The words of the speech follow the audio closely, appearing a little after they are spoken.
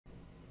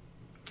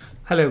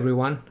Hello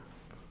everyone.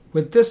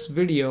 With this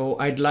video,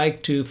 I'd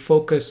like to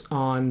focus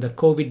on the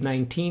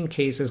COVID-19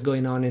 cases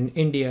going on in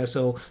India.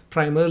 So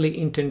primarily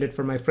intended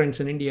for my friends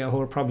in India who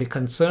are probably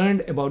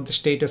concerned about the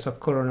status of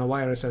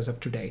coronavirus as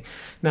of today.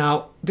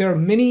 Now, there are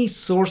many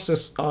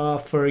sources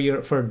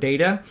for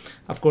data.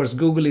 Of course,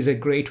 Google is a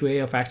great way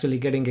of actually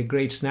getting a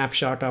great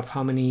snapshot of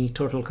how many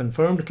total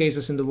confirmed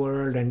cases in the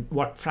world and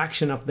what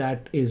fraction of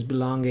that is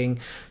belonging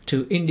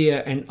to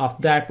India, and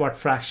of that, what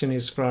fraction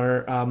is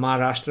for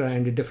Maharashtra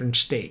and the different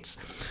states.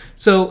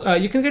 So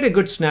you can get a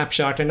good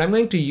snapshot, and I'm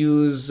going to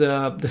use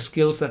the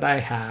skills that I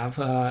have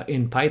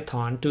in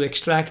Python to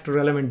extract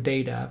relevant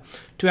data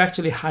to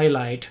actually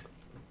highlight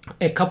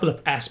a couple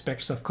of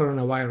aspects of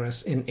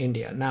coronavirus in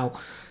India. Now,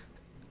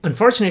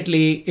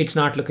 unfortunately, it's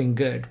not looking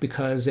good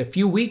because a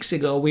few weeks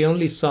ago, we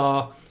only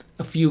saw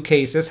a few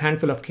cases,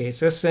 handful of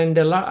cases, and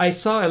I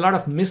saw a lot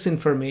of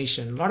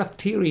misinformation, a lot of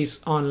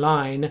theories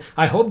online.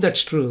 I hope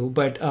that's true,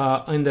 but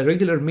in the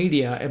regular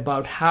media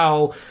about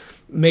how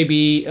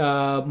maybe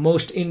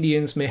most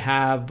Indians may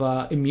have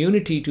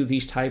immunity to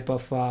these type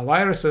of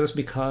viruses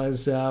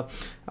because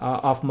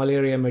of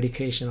malaria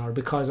medication or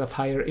because of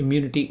higher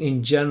immunity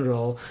in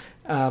general.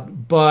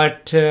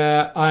 But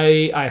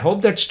I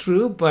hope that's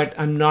true, but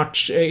I'm not.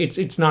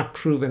 It's not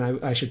proven,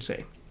 I should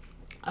say.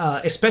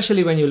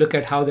 Especially when you look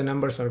at how the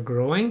numbers are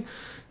growing.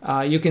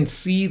 You can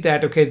see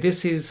that, okay,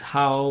 this is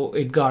how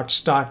it got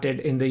started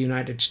in the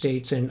United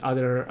States and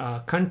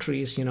other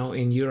countries,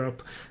 in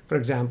Europe. For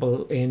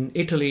example, in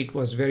Italy, it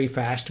was very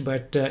fast,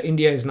 but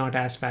India is not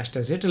as fast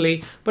as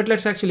Italy. But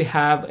let's actually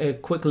have a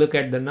quick look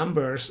at the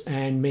numbers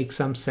and make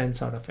some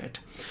sense out of it.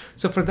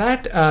 So for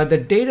that, the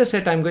data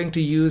set I'm going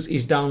to use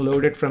is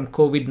downloaded from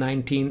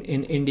COVID-19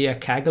 in India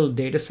Kaggle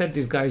dataset.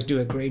 These guys do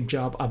a great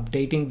job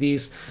updating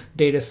these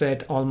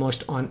dataset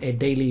almost on a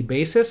daily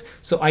basis.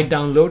 So I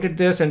downloaded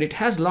this, and it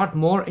has a lot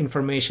more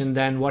information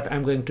than what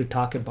I'm going to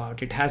talk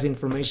about. It has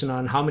information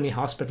on how many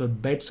hospital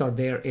beds are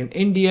there in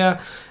India,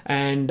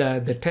 and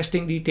the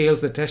testing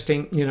details, the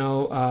testing,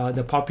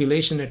 the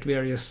population at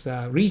various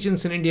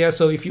regions in India.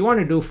 So if you want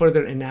to do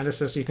further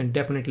analysis, you can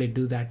definitely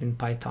do that in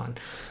Python.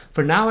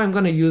 For now, I'm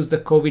going to use the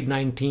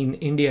COVID-19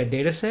 India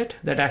dataset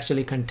that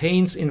actually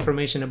contains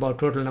information about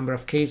total number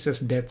of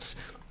cases, deaths,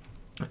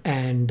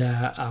 and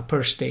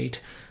per state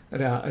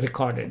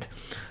recorded.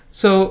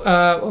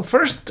 So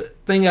first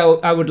thing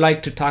I would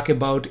like to talk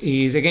about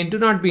is, again, do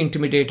not be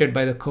intimidated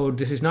by the code.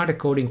 This is not a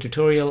coding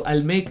tutorial.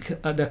 I'll make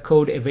the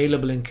code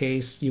available in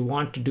case you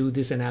want to do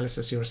this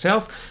analysis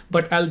yourself,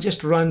 but I'll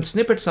just run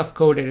snippets of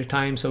code at a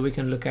time so we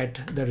can look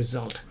at the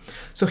result.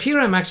 So here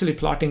I'm actually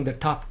plotting the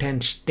top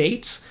 10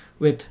 states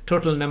with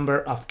total number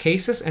of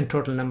cases and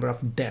total number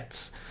of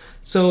deaths.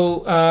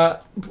 So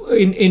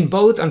in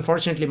both,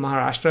 unfortunately,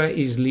 Maharashtra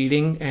is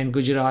leading and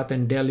Gujarat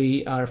and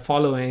Delhi are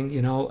following,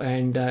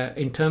 and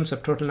in terms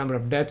of total number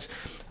of deaths,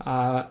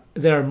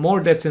 there are more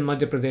deaths in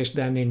Madhya Pradesh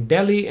than in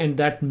Delhi, and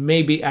that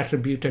may be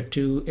attributed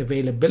to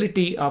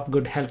availability of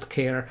good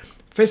healthcare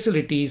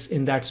facilities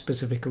in that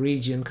specific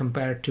region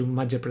compared to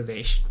Madhya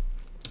Pradesh.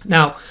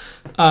 Now,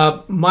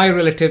 my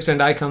relatives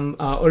and I come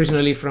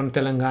originally from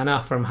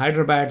Telangana, from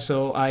Hyderabad,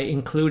 so I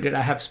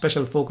have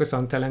special focus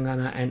on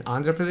Telangana and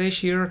Andhra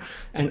Pradesh here.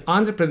 And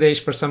Andhra Pradesh,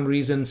 for some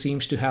reason,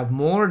 seems to have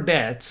more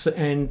deaths,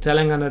 and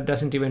Telangana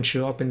doesn't even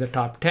show up in the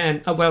top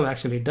 10. Well,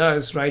 actually it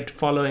does, right,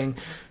 following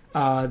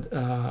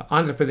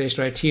Andhra Pradesh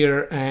right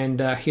here, and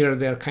here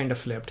they're kind of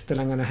flipped.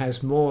 Telangana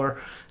has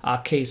more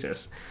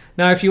cases.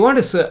 Now, if you want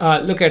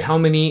to look at how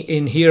many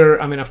in here,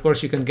 I mean, of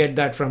course, you can get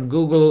that from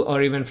Google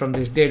or even from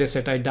this data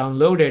set I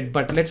downloaded,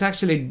 but let's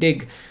actually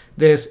dig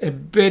this a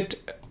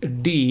bit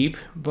deep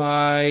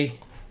by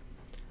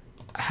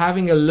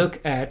having a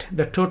look at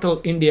the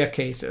total India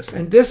cases.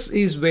 And this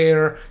is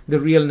where the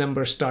real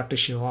numbers start to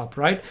show up,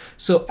 right?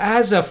 So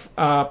as of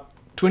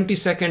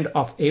 22nd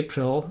of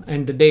April,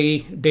 and the day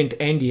didn't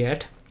end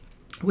yet,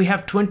 we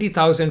have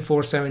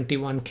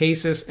 20,471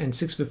 cases and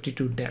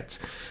 652 deaths.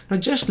 Now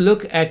just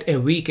look at a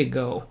week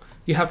ago.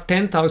 You have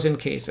 10,000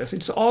 cases.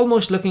 It's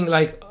almost looking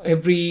like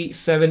every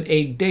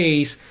 7-8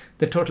 days,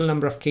 the total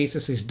number of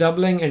cases is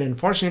doubling. And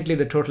unfortunately,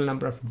 the total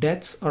number of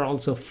deaths are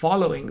also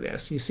following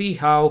this. You see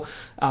how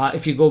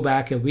if you go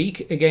back a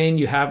week, again,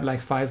 you have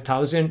like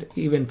 5,000,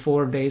 even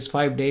 4 days,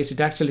 5 days.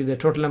 The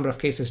total number of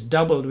cases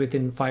doubled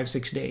within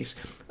 5-6 days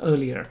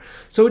earlier.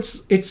 So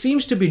it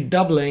seems to be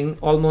doubling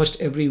almost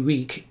every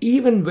week,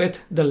 even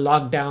with the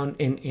lockdown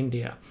in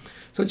India.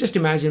 So just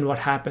imagine what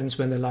happens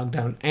when the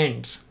lockdown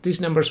ends. These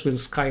numbers will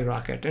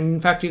skyrocket. And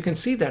in fact, you can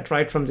see that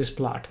right from this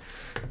plot.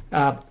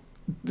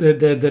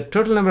 The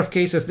total number of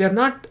cases, they're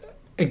not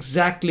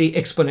exactly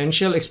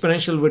exponential.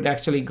 Exponential would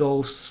actually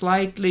go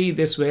slightly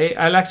this way.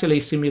 I'll actually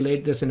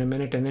simulate this in a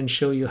minute and then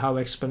show you how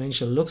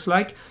exponential looks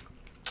like.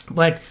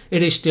 But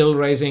it is still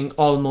rising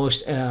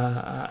almost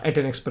at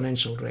an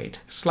exponential rate,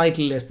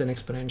 slightly less than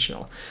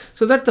exponential.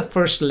 So that's the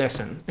first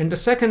lesson. And the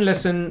second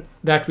lesson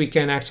that we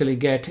can actually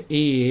get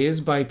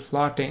is by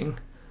plotting.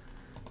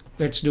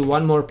 Let's do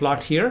one more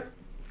plot here.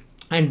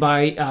 And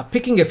by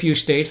picking a few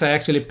states, I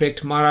actually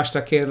picked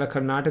Maharashtra, Kerala,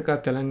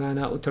 Karnataka,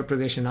 Telangana, Uttar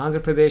Pradesh, and Andhra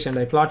Pradesh, and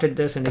I plotted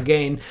this. And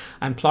again,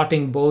 I'm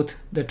plotting both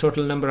the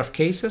total number of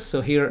cases.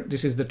 So here,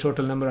 this is the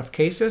total number of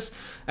cases,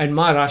 and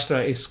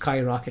Maharashtra is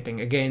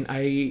skyrocketing. Again,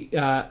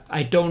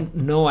 I don't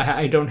know.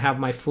 I don't have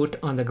my foot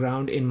on the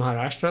ground in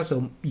Maharashtra,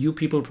 so you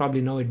people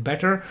probably know it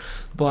better.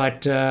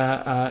 But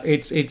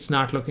it's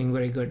not looking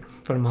very good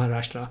for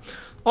Maharashtra.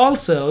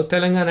 Also,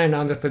 Telangana and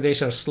Andhra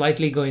Pradesh are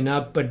slightly going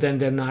up, but then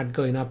they're not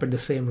going up at the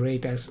same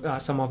rate as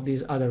some of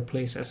these other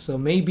places. So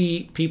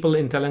maybe people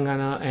in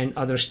Telangana and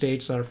other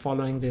states are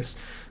following this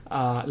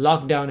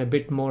lockdown a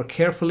bit more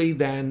carefully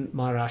than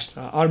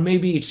Maharashtra. Or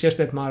maybe it's just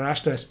that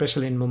Maharashtra,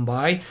 especially in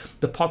Mumbai,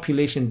 the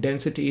population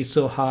density is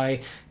so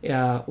high,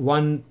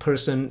 one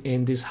person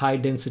in these high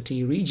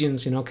density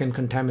regions, can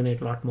contaminate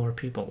a lot more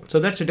people.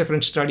 So that's a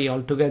different study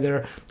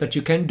altogether that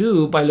you can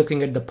do by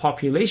looking at the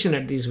population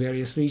at these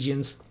various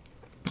regions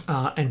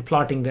and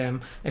plotting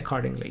them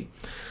accordingly.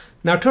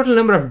 Now, total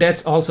number of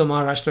deaths, also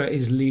Maharashtra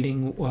is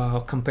leading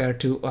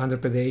compared to Andhra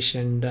Pradesh,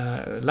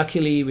 and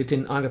luckily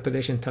within Andhra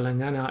Pradesh and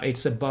Telangana,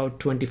 it's about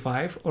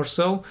 25 or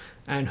so,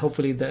 and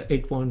hopefully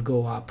it won't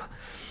go up.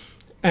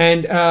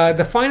 And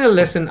the final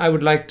lesson I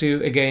would like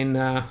to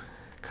again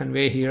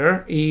convey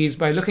here is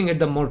by looking at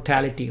the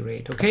mortality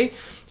rate. Okay,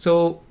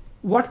 so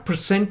what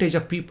percentage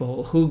of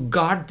people who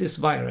got this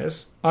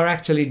virus are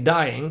actually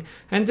dying?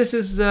 And this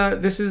is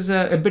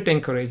a bit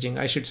encouraging.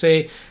 I should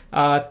say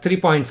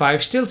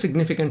 3.5, still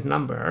significant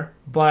number,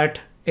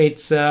 but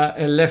it's a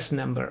less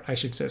number, I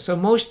should say. So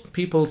most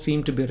people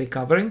seem to be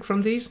recovering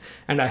from these,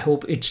 and I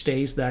hope it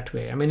stays that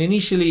way. I mean,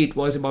 initially it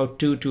was about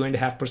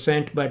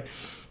 2.5%,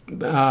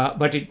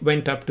 but it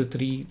went up to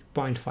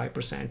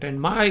 3.5%.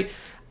 And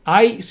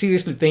I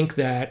seriously think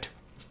that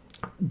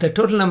the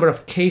total number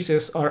of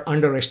cases are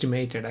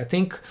underestimated. I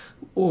think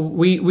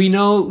we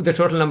know the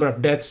total number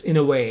of deaths in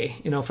a way,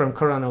 from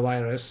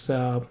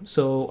coronavirus.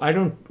 So I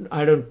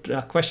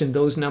don't question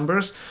those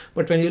numbers.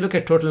 But when you look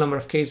at total number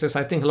of cases,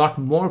 I think a lot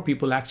more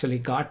people actually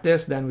got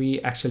this than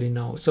we actually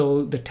know.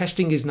 So the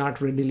testing is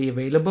not readily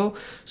available.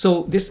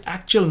 So this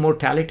actual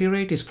mortality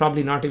rate is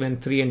probably not even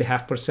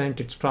 3.5%.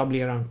 It's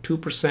probably around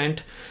 2%.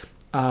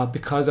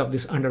 Because of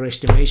this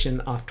underestimation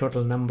of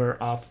total number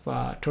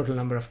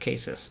of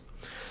cases.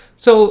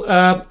 So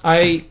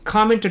I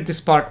commented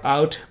this part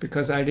out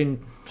because I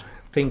didn't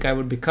think I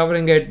would be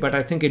covering it, but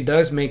I think it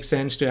does make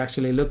sense to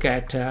actually look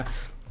at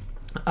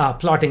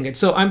plotting it.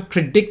 So I'm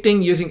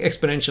predicting using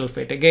exponential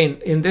fit.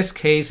 Again, in this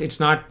case, it's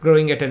not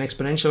growing at an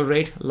exponential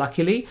rate,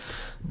 luckily.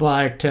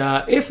 But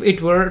if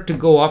it were to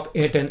go up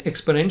at an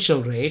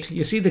exponential rate,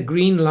 you see the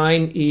green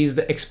line is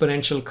the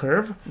exponential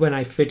curve when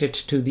I fit it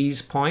to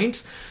these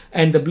points.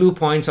 And the blue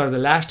points are the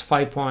last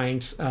 5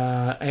 points.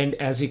 And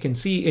as you can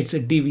see, it's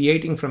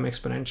deviating from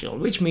exponential,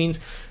 which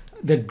means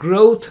the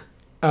growth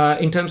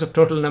in terms of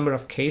total number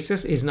of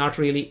cases is not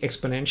really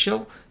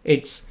exponential.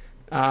 It's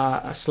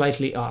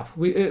slightly off,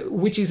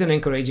 which is an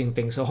encouraging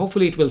thing. So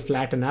hopefully it will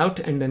flatten out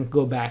and then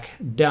go back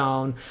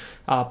down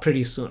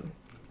pretty soon.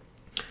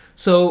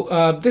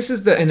 So this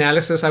is the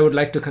analysis I would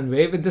like to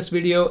convey with this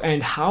video,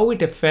 and how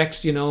it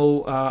affects, I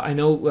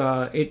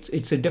know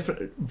it's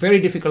a very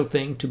difficult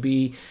thing to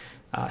be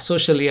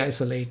socially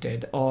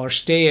isolated or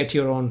stay at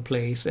your own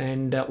place,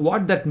 and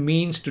what that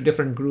means to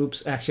different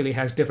groups actually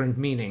has different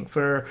meaning.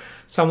 For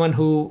someone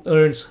who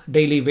earns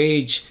daily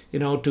wage,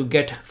 to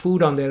get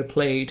food on their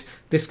plate,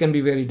 this can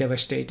be very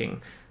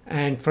devastating.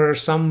 And for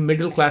some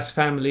middle class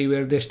family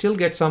where they still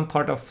get some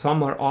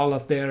or all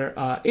of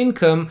their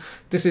income,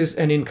 this is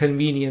an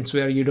inconvenience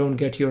where you don't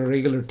get your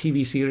regular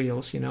TV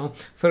serials.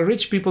 For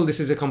rich people, this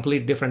is a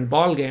complete different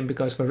ball game,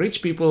 because for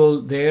rich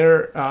people,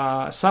 they're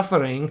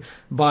suffering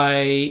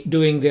by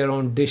doing their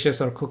own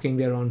dishes or cooking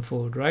their own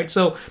food, right?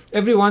 So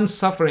everyone's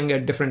suffering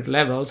at different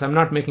levels. I'm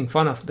not making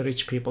fun of the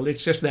rich people.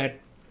 It's just that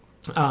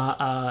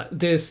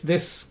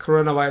this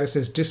coronavirus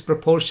is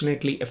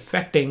disproportionately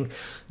affecting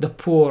the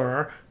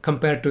poor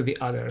compared to the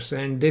others,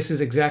 and this is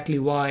exactly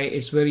why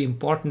it's very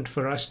important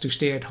for us to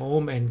stay at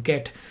home and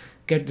get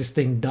this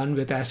thing done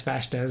with as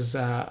fast as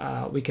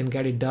we can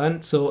get it done,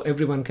 so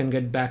everyone can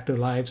get back to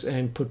lives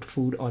and put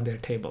food on their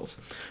tables.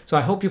 So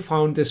I hope you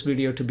found this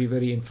video to be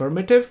very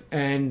informative,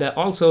 and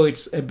also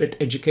it's a bit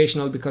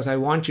educational, because I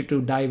want you to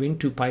dive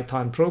into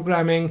Python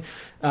programming.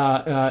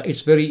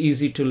 It's very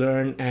easy to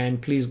learn, and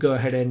please go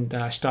ahead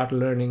and start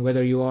learning.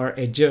 Whether you are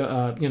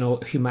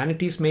a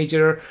humanities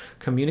major,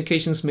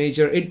 communications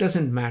major, it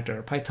doesn't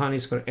matter. Python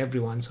is for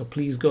everyone. So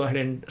please go ahead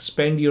and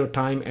spend your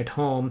time at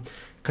home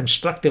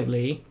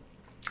constructively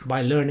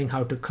by learning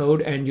how to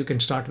code, and you can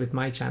start with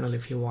my channel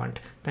if you want.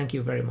 Thank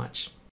you very much.